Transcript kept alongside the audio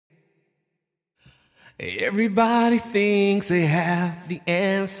Everybody thinks they have the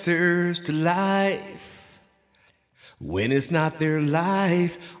answers to life when it's not their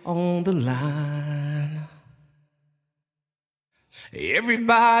life on the line.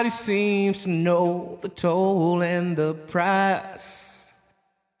 Everybody seems to know the toll and the price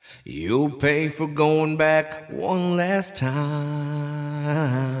you'll pay for going back one last time.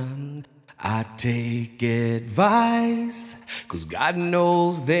 I take advice, 'cause God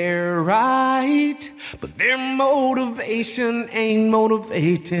knows they're right, but their motivation ain't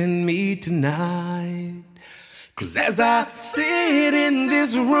motivating me tonight. 'Cause as I sit in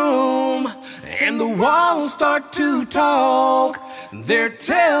this room and the walls start to talk, they're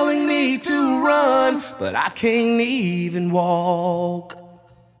telling me to run, but I can't even walk.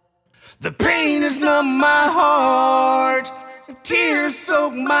 The pain has numbed my heart, tears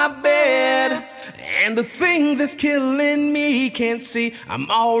soak my bed, and the thing that's killing me can't see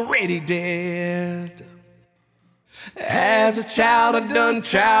I'm already dead. As a child, I've done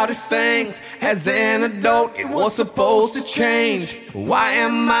childish things. As an adult, it was supposed to change. Why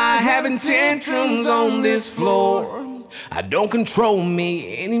am I having tantrums on this floor? I don't control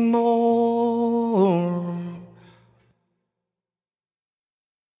me anymore.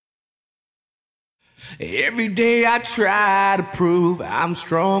 Every day I try to prove I'm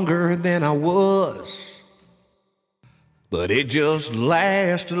stronger than I was, but it just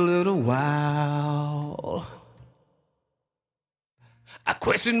lasts a little while. I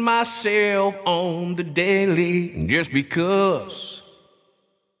question myself on the daily just because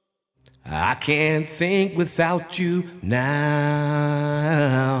I can't think without you now.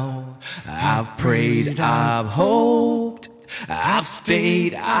 I've prayed, I've hoped, I've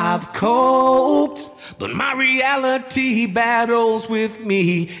stayed, I've coped, but my reality battles with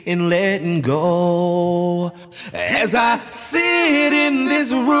me in letting go. As I sit in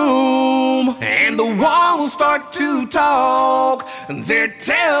this room and the walls start to talk, they're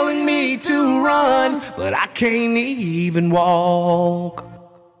telling me to run, but I can't even walk.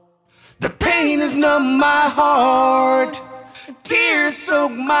 The pain has numbed my heart, tears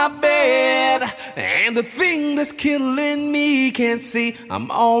soak my bed, and the thing that's killing me can't see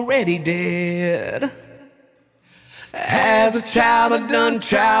I'm already dead. As a child, I've done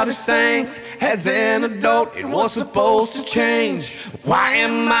childish things. As an adult, it was supposed to change. Why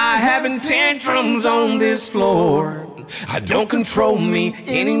am I having tantrums on this floor? I don't control me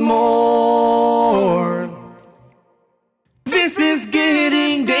anymore. This is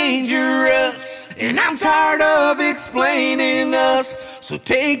getting dangerous, and I'm tired of explaining us. So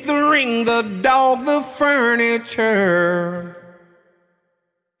take the ring, the dog, the furniture.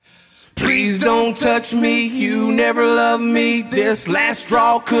 Please don't touch me, you never loved me. This last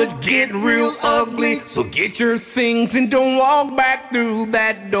straw could get real ugly. So get your things and don't walk back through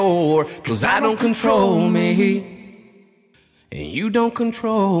that door. 'Cause I don't control me, and you don't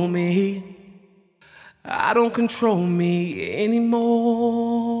control me. I don't control me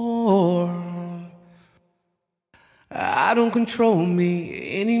anymore. I don't control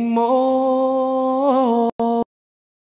me anymore.